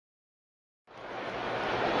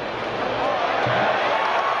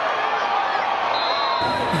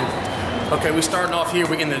Okay, we're starting off here.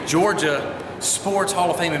 We're in the Georgia Sports Hall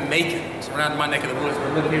of Fame in Macon. So we're not in my neck of the woods.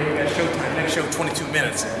 We're looking here. We got showtime. Next show, 22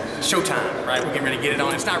 minutes. Showtime, right? We're getting ready to get it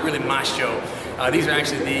on. It's not really my show. These are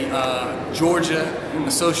actually the Georgia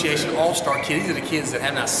Association All-Star kids. These are the kids that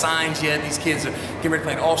have not signed yet. These kids are getting ready to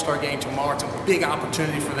play an All-Star game tomorrow. It's a big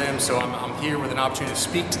opportunity for them. So I'm here with an opportunity to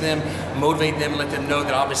speak to them, motivate them, and let them know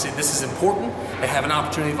that obviously this is important. They have an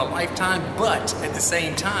opportunity of a lifetime, but at the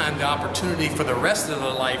same time, the opportunity for the rest of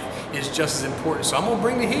their life is just as important. So I'm gonna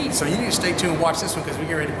bring the heat. So you need to stay tuned and watch this one because we're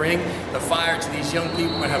getting ready to bring the fire to these young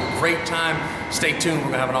people. We're gonna have a great time. Stay tuned, we're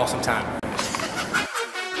gonna have an awesome time.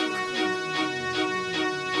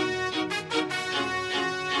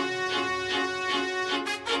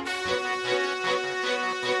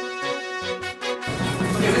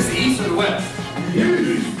 Okay, is this the East or the West?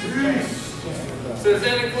 So does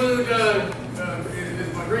that include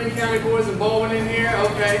is my Greene County boys and Baldwin in here?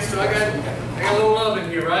 Okay, so I got a little love in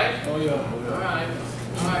here, right? Oh yeah.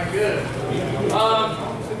 All right, good.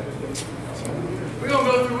 We're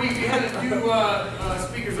gonna go through. We had a few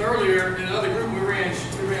speakers earlier in another group. We ran a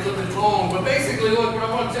little bit long, but basically, look, what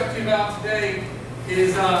I want to talk to you about today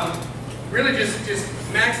is really just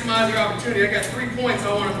maximize your opportunity. I got 3 points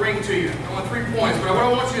I want to bring to you. I want 3 points, but what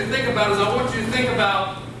I want you to think about is I want you to think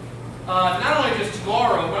about not only just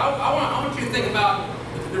tomorrow, but I want you to think about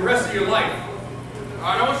the rest of your life. All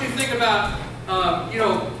right, I want you to think about, you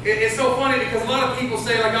know, it's so funny because a lot of people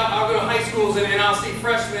say, like, I'll go to high schools and I'll see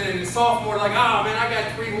freshmen and sophomore, like, oh man, I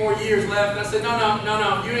got 3 more years left. And I said,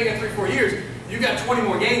 no, you ain't got 3 or 4 years. You got 20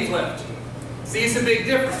 more games left. See, it's a big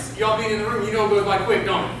difference. Y'all being in the room, you know it goes by quick,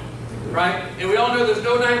 don't it? Right? And we all know there's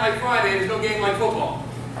no night like Friday, there's no game like football.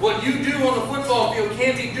 What you do on the football field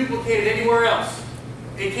can't be duplicated anywhere else.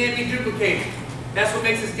 It can't be duplicated. That's what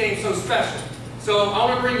makes this game so special. So I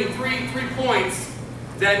want to bring you three points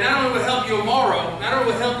that not only will help you tomorrow, not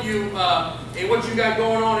only will help you in what you got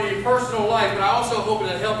going on in your personal life, but I also hope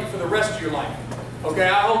it'll help you for the rest of your life. Okay,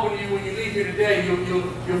 I hope when you leave here today,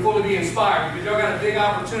 you'll fully be inspired because y'all got a big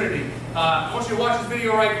opportunity. I want you to watch this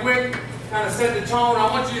video right quick, kind of set the tone. I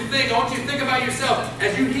want you to think about yourself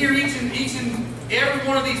as you hear each and every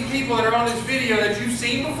one of these people that are on this video that you've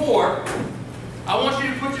seen before. I want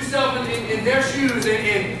you to put yourself in their shoes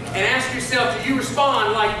and ask yourself, do you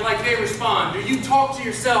respond like they respond? Do you talk to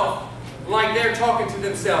yourself like they're talking to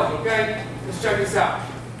themselves, okay? Let's check this out.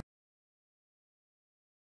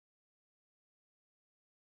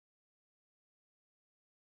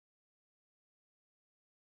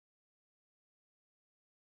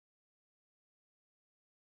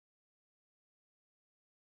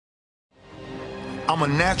 I'm a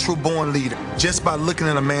natural born leader just by looking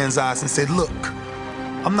in a man's eyes and say, look,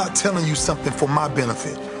 I'm not telling you something for my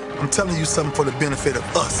benefit. I'm telling you something for the benefit of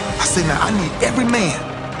us. I say, now I need every man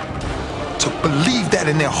to believe that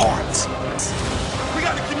in their hearts. We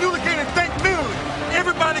got to communicate and think clearly.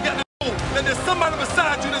 Everybody got to know that there's somebody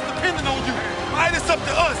beside you that's depending on you. Right? It's up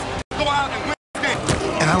to us to go out and win this game.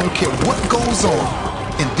 And I don't care what goes on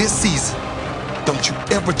in this season, don't you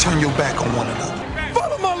ever turn your back on one another.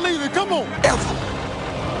 Follow my leader, come on. Ever.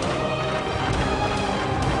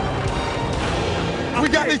 We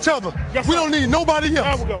got each other. Yes, we don't need nobody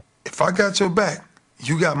else. If I got your back,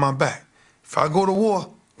 you got my back. If I go to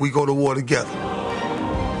war, we go to war together.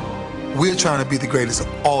 We're trying to be the greatest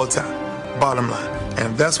of all time, bottom line.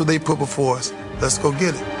 And if that's what they put before us, let's go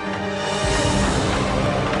get it.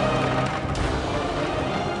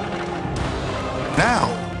 Now,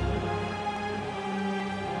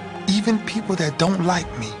 even people that don't like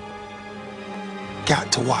me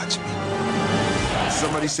got to watch me.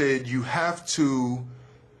 Somebody said you have to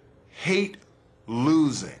hate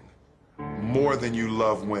losing more than you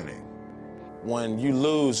love winning. When you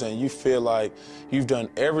lose and you feel like you've done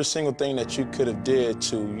every single thing that you could have did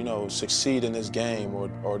to, you know, succeed in this game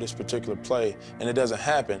or this particular play, and it doesn't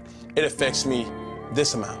happen, it affects me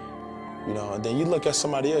this amount. You know, and then you look at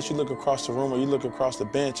somebody else, you look across the room or you look across the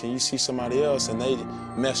bench and you see somebody else and they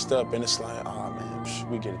messed up and it's like, oh man,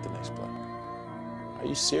 we get it the next play. Are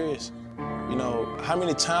you serious? You know, how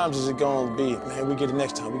many times is it going to be, man, we get it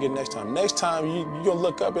next time, we get it next time. Next time, you're going to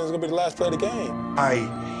look up and it's going to be the last play of the game. I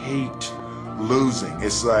hate losing.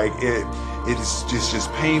 It's like, it's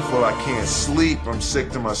just painful. I can't sleep. I'm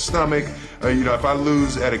sick to my stomach. You know, if I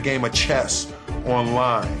lose at a game of chess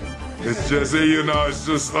online, it's just, you know, it's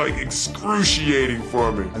just like excruciating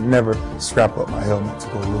for me. I never scrap up my helmet to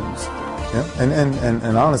go lose. Yeah?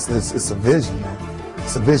 And honestly, it's a vision, man.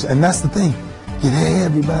 It's a vision. And that's the thing. Get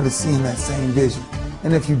everybody seeing that same vision.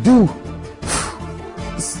 And if you do,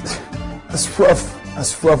 that's rough.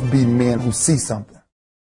 That's rough beating men who see something.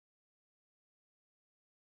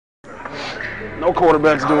 No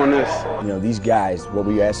quarterback's doing this. You know, these guys, what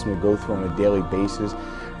we ask them to go through on a daily basis,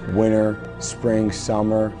 winter, spring,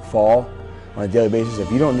 summer, fall, on a daily basis,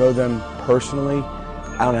 if you don't know them personally,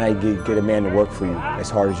 I don't know how you get a man to work for you as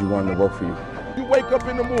hard as you want him to work for you. You wake up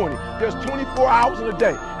in the morning, there's 24 hours in a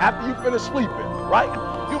day after you finish sleeping,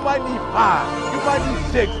 right? You might need 5, you might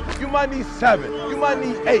need 6, you might need 7, you might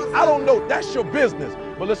need 8. I don't know, that's your business.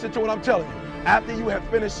 But listen to what I'm telling you. After you have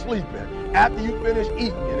finished sleeping, after you finish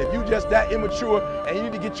eating, and if you just that immature and you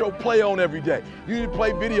need to get your play on every day, you need to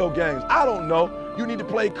play video games, I don't know, you need to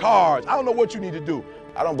play cards, I don't know what you need to do.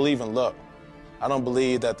 I don't believe in luck. I don't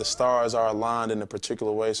believe that the stars are aligned in a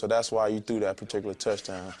particular way, so that's why you threw that particular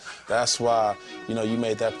touchdown. That's why, you know, you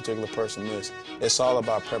made that particular person miss. It's all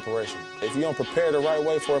about preparation. If you don't prepare the right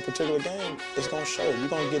way for a particular game, it's going to show. You're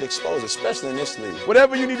going to get exposed, especially in this league.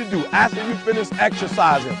 Whatever you need to do after you finish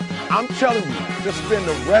exercising, I'm telling you to spend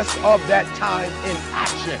the rest of that time in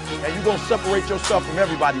action. And you're going to separate yourself from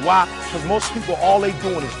everybody. Why? Because most people, all they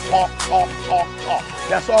doing is talk, talk, talk, talk.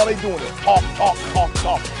 That's all they doing is talk, talk, talk,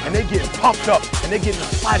 talk. And they getting pumped up and they getting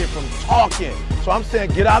excited from talking. So I'm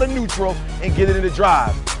saying get out of neutral and get it into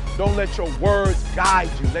drive. Don't let your words guide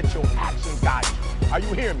you. Let your actions guide you. Are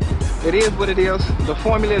you hearing me? It is what it is. The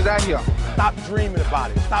formula is out here. Stop dreaming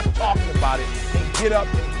about it. Stop talking about it and get up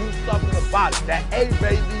and do something about it. That A,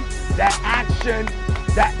 baby, that action,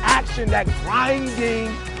 that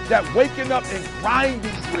grinding, that waking up and grinding.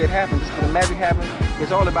 This is where it happens. This is where the magic happens.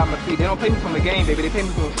 It's all about my feet. They don't pay me from the game, baby. They pay me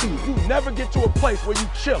from the feet. You never get to a place where you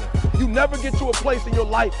chilling. You never get to a place in your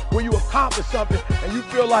life where you accomplish something and you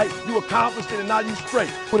feel like you accomplished it and now you straight.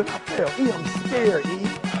 But if I fail, I'm scared,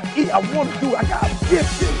 I want to do it.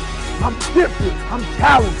 I'm gifted. I'm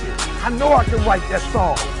talented. I know I can write that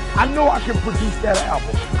song. I know I can produce that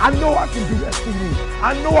album. I know I can do that CD.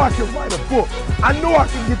 I know I can write a book. I know I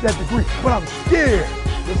can get that degree, but I'm scared.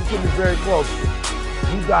 Listen to me very closely.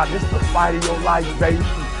 You got this the fight of your life, baby.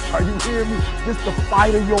 Are you hearing me? This the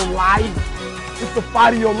fight of your life. It's the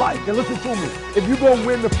fight of your life. And listen to me. If you're going to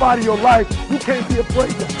win the fight of your life, you can't be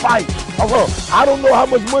afraid to fight. I don't know how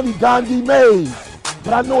much money Gandhi made,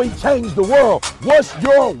 but I know he changed the world. What's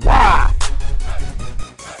your why?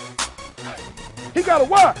 He got a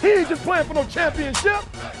why. He ain't just playing for no championship.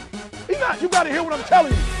 He not. You got to hear what I'm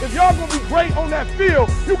telling you. If y'all going to be great on that field,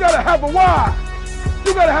 you got to have a why.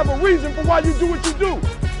 You got to have a reason for why you do what you do.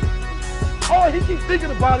 All he keeps thinking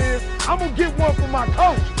about is, I'm going to get one from my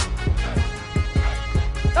coach.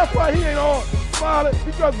 That's why he ain't all smiling,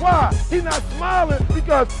 because why? He's not smiling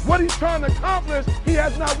because what he's trying to accomplish, he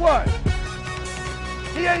has not what?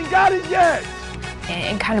 He ain't got it yet.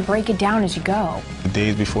 And kind of break it down as you go.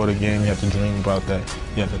 Days before the game, you have to dream about that.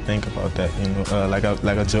 You have to think about that. You know, like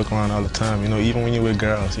I joke around all the time. You know, even when you're with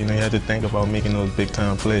girls, you know, you have to think about making those big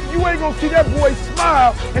time plays. You ain't gonna see that boy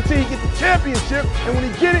smile until he get the championship, and when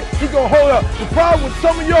he get it, he gonna hold up. The problem with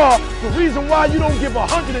some of y'all, the reason why you don't give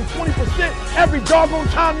 120% every doggone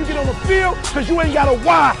time you get on the field, because you ain't got a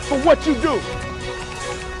why for what you do.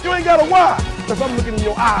 You ain't got a why, because I'm looking in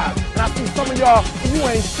your eyes, and I see some of y'all, and you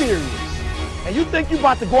ain't serious. And you think you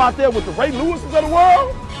about to go out there with the Ray Lewises of the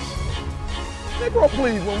world? Negro,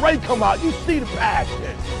 please, when Ray come out, you see the passion.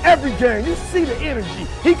 Every game, you see the energy.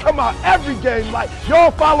 He come out every game like,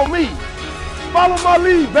 y'all follow me. Follow my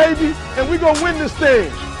lead, baby, and we gonna win this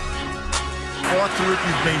thing. Fought through it,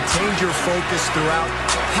 you've maintained your focus throughout.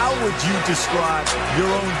 How would you describe your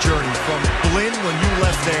own journey from Blinn when you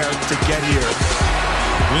left there to get here?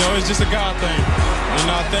 You know, it's just a God thing. You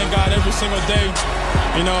know, I thank God every single day.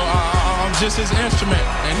 You know, I'm just his instrument,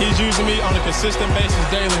 and he's using me on a consistent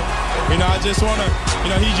basis daily. You know, I just want to, you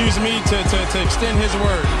know, he's using me to extend his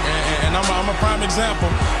word, and I'm a prime example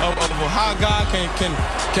of how God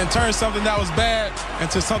can turn something that was bad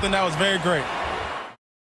into something that was very great.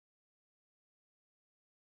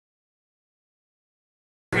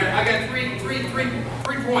 I got three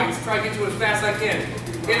points. Try to get to as fast as I can.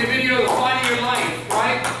 In the video, the fight of your life,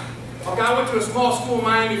 right? Okay, I went to a small school in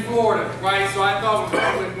Miami, Florida, right? So I thought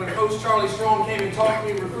when Coach Charlie Strong came and talked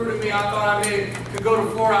to me, recruited me, I thought I could go to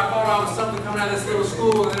Florida. I thought I was something coming out of this little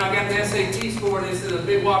school, and then I got the SAT score, and they said a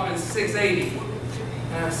big whopping 680.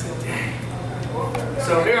 And I said, dang.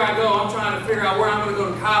 So here I go. I'm trying to figure out where I'm going to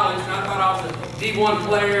go to college, and I thought I was a D1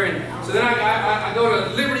 player. And so then I go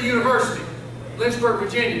to Liberty University, Lynchburg,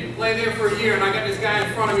 Virginia, play there for a year, and I got this guy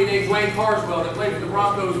in front of me named Wayne Carswell that played for the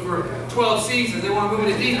Broncos for 12 seasons. They want to move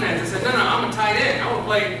me to defense. I said, no, I'm a tight end. I want to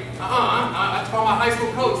play, I told my high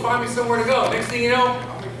school coach, find me somewhere to go. Next thing you know,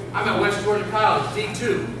 I'm at West Georgia College,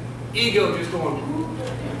 D2. Ego just going,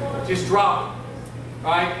 just dropping,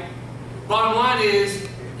 right? Bottom line is,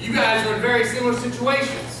 you guys are in very similar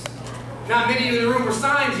situations. Not many of you in the room are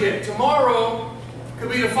signed yet. Tomorrow,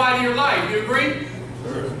 could be the fight of your life. You agree?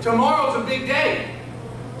 Tomorrow's a big day.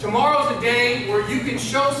 Tomorrow's a day where you can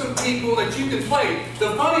show some people that you can play.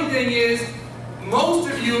 The funny thing is,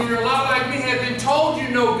 most of you, if you're a lot like me, have been told you're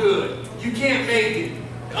no good. You can't make it.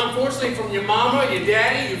 Unfortunately, from your mama, your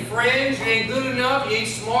daddy, your friends, you ain't good enough, you ain't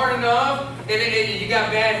smart enough, and you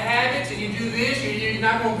got bad habits, and you do this, you're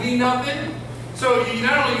not going to be nothing. So you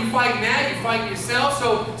not only you fighting that, you fighting yourself.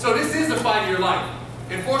 So this is the fight of your life.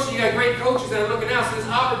 And fortunately, you got great coaches that are looking out. So this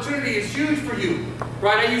opportunity is huge for you,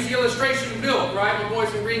 right? I use the illustration of milk, right? My boys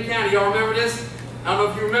from Greene County, y'all remember this? I don't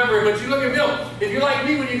know if you remember it, but you look at milk. If you're like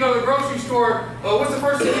me, when you go to the grocery store, what's the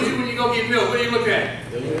first thing you do when you go get milk? What do you look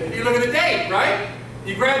at? You look at the date, right?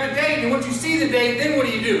 You grab the date, and once you see the date, then what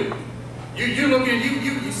do? You look at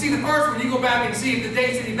you see the first one, you go back and see if the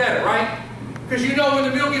date's any better, right? Because you know when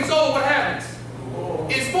the milk gets old, what happens?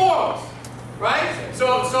 It spoils, right?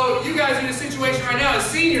 So you guys are in a situation right now as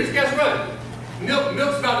seniors, guess what?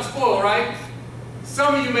 Milk's about to spoil, right?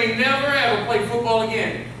 Some of you may never ever play football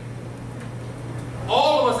again.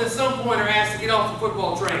 All of us at some point are asked to get off the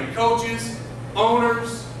football train. Coaches,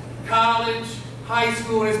 owners, college, high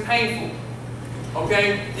school, and it's painful.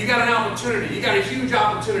 Okay? You got an opportunity. You got a huge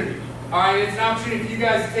opportunity. All right? It's an opportunity for you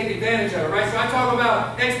guys to take advantage of it, right? So I talk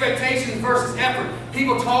about expectations versus effort.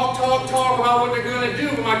 People talk about what they're going to do,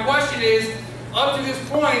 but my question is, up to this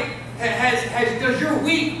point, does your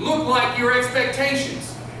week look like your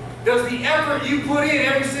expectations? Does the effort you put in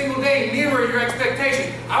every single day mirror your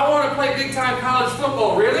expectation? I want to play big-time college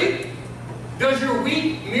football. Really? Does your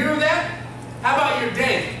week mirror that? How about your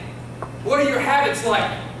day? What are your habits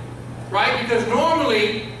like? Right? Because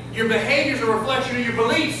normally, your behavior is a reflection of your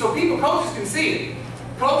beliefs. So coaches can see it.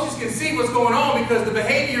 Coaches can see what's going on because the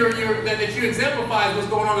behavior that you exemplify is what's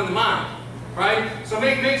going on in the mind. Right? So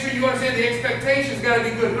make sure you understand the expectations got to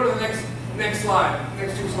be good. Go to the next slide.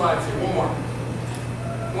 Next two slides here. One more.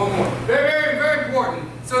 Very, very, very important.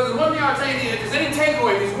 So the one thing I'll tell you, if there's any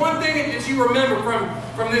takeaway, there's one thing that you remember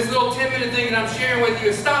from this little 10-minute thing that I'm sharing with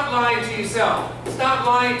you is stop lying to yourself. Stop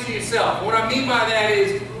lying to yourself. What I mean by that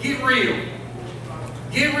is get real.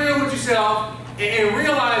 Get real with yourself and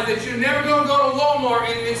realize that you're never going to go to Walmart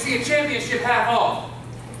and see a championship half off.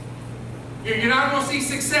 You're not going to see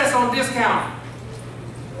success on discount.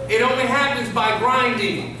 It only happens by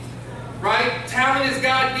grinding. Right? Talent is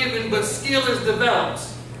God-given, but skill is developed.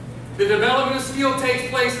 The development of skill takes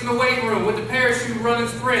place in the weight room with the parachute running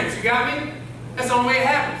sprints. You got me? That's the only way it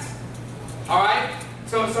happens. All right?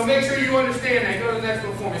 So make sure you understand that. Go to the next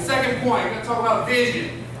one for me. Second point, we're going to talk about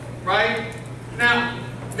vision. Right? Now,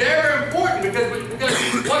 very important because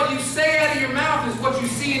what you say out of your mouth is what you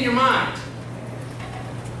see in your mind.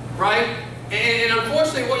 Right? And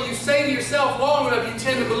unfortunately, what you say to yourself long enough, you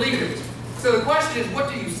tend to believe it. So the question is,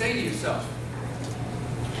 what do you say to yourself?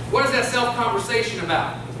 What is that self-conversation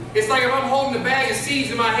about? It's like if I'm holding a bag of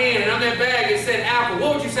seeds in my hand and on that bag it said apple,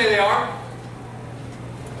 what would you say they are?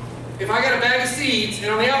 If I got a bag of seeds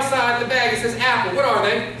and on the outside of the bag it says apple, what are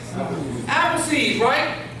they? Apple seeds,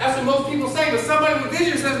 right? That's what most people say, but somebody with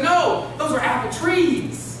vision says, no, those are apple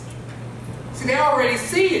trees. See, they already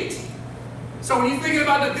see it. So when you're thinking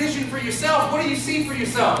about the vision for yourself, what do you see for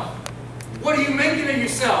yourself? What are you making of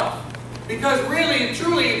yourself? Because really and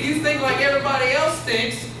truly, if you think like everybody else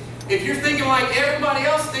thinks, if you're thinking like everybody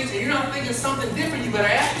else thinks and you're not thinking something different, you better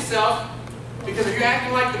ask yourself, because if you're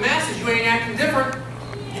acting like the masses, you ain't acting different.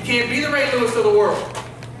 You can't be the Ray Lewis of the world.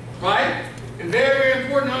 Right? And very, very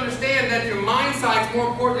important to understand that your mind sight is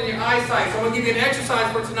more important than your eyesight. So I'm going to give you an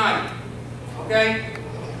exercise for tonight. Okay?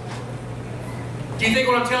 Do you think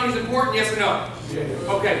what I'm telling you is important? Yes or no?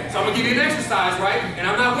 Okay, so I'm going to give you an exercise, right? And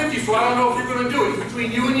I'm not with you, so I don't know if you're going to do it. It's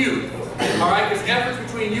between you and you. All right? Because effort's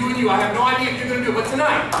between you and you. I have no idea if you're going to do it. But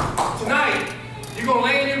tonight, you're going to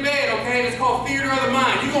lay in your bed, okay? And it's called theater of the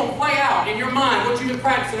mind. You're going to play out in your mind what you've been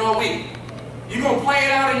practicing all week. You're going to play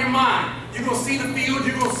it out in your mind. You're going to see the field.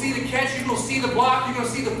 You're going to see the catch. You're going to see the block. You're going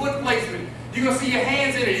to see the foot placement. You're going to see your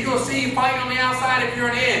hands in it. You're going to see you fighting on the outside if you're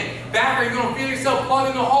an end. Backer, you're going to feel yourself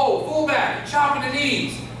plugging the hole. Fullback, you're chopping the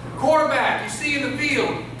knees. Quarterback, you see in the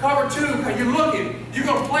field. Cover two, you're looking. You're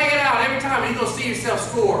going to play it out every time. And you're going to see yourself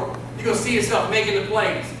score. You're going to see yourself making the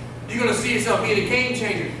plays. You're going to see yourself being a game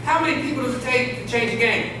changer. How many people does it take to change a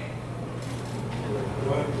game?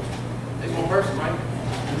 There's one person, right?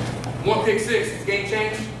 One pick six, it's game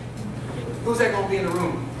change. Who's that going to be in the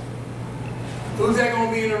room? Who's that going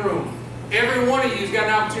to be in the room? Every one of you's got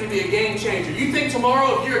an opportunity to be a game changer. You think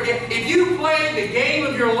tomorrow, if you play the game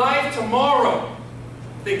of your life tomorrow,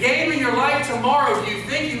 do you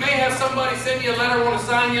think you may have somebody send you a letter want to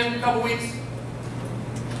sign you in a couple weeks?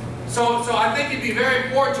 So I think it'd be very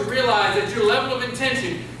important to realize that your level of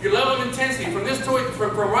intensity from this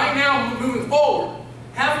from right now moving forward,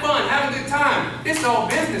 have fun, have a good time. This is all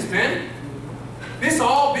business, man. This is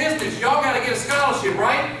all business. Y'all got to get a scholarship,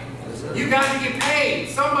 right? You got to get paid.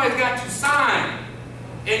 Somebody's got to sign.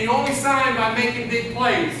 And you only sign by making big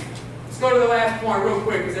plays. Let's go to the last point real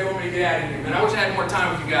quick because they want me to get out of here, man. I wish I had more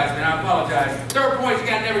time with you guys, man. I apologize. Third point is you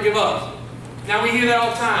got to never give up. Now, we hear that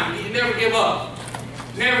all the time. You never give up.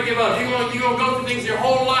 Never give up. You're going to go through things your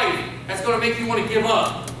whole life that's going to make you want to give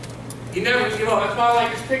up. You never give up. That's why I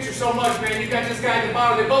like this picture so much, man. You got this guy at the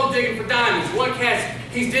bottom. They're both digging for diamonds. One cat's,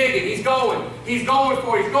 he's digging. He's going. He's going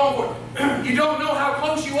for it. He's going for it. You don't know how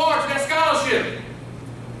close you are to that scholarship.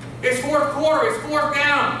 It's fourth quarter. It's fourth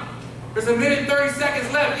down. There's a minute and 30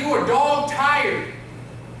 seconds left. You are dog tired.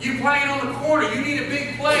 You playing on the corner. You need a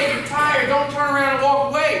big play. You're tired. Don't turn around and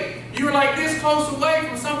walk away. You were like this close away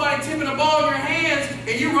from somebody tipping a ball in your hands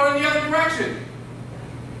and you running the other direction.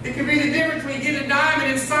 It could be the difference between getting a diamond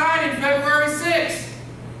and signing February 6th.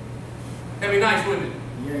 That'd be nice, wouldn't it?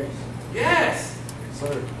 Yes. Yes.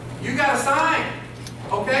 Sir. You got to sign.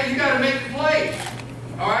 Okay? You got to make the play.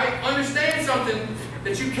 All right? Understand something,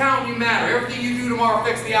 that you count and you matter. Everything you do tomorrow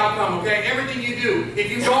affects the outcome, okay? Everything you do. If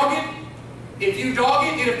you dog it,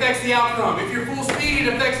 it affects the outcome. If you're full speed,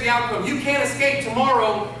 it affects the outcome. You can't escape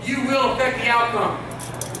tomorrow. You will affect the outcome.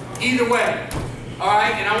 Either way. All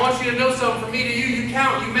right? And I want you to know something from me to you. You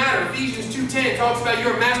count, you matter. Ephesians 2:10 talks about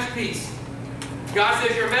you're a masterpiece. God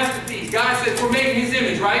says you're a masterpiece. God says we're made in His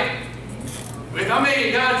image, right? If I'm made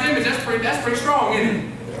in God's image, that's pretty strong, isn't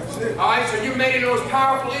it? All right, so you're made in those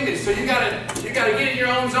powerful images. So you gotta get in your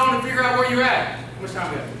own zone and figure out where you're at. How much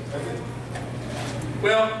time we have?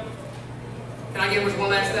 Well, can I get one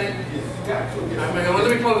last thing?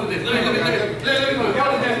 Let me close with this. Let me close. Go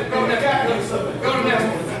to the next one. Go to the next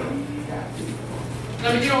one.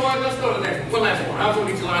 You know what? Let's go to the next one. One last one. I was going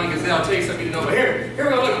to get you lying because I'll tell you something you need to know. But here we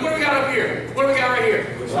go. Look, what do we got up here? What do we got right here?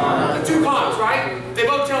 The two clocks, right? They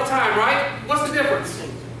both tell time, right? What's the difference?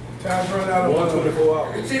 Time's run out of 124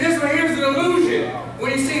 hours. See, this one here's an illusion.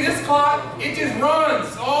 When you see this clock, it just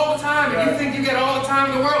runs all the time, and you think you get all the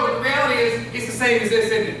time in the world, but the reality is, it's the same as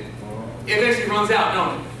this, isn't it? It eventually runs out,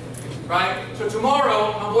 don't it? Right? So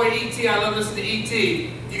tomorrow, my boy E.T., I love listening to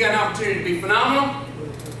E.T., you got an opportunity to be phenomenal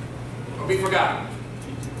or be forgotten.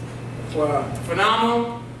 Wow.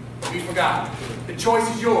 Phenomenal or be forgotten. The choice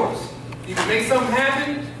is yours. You can make something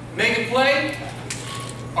happen, make it play,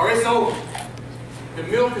 or it's over. The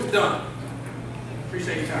milk is done.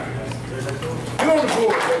 Appreciate your time, guys. Get on the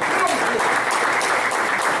board, baby. Get on the board.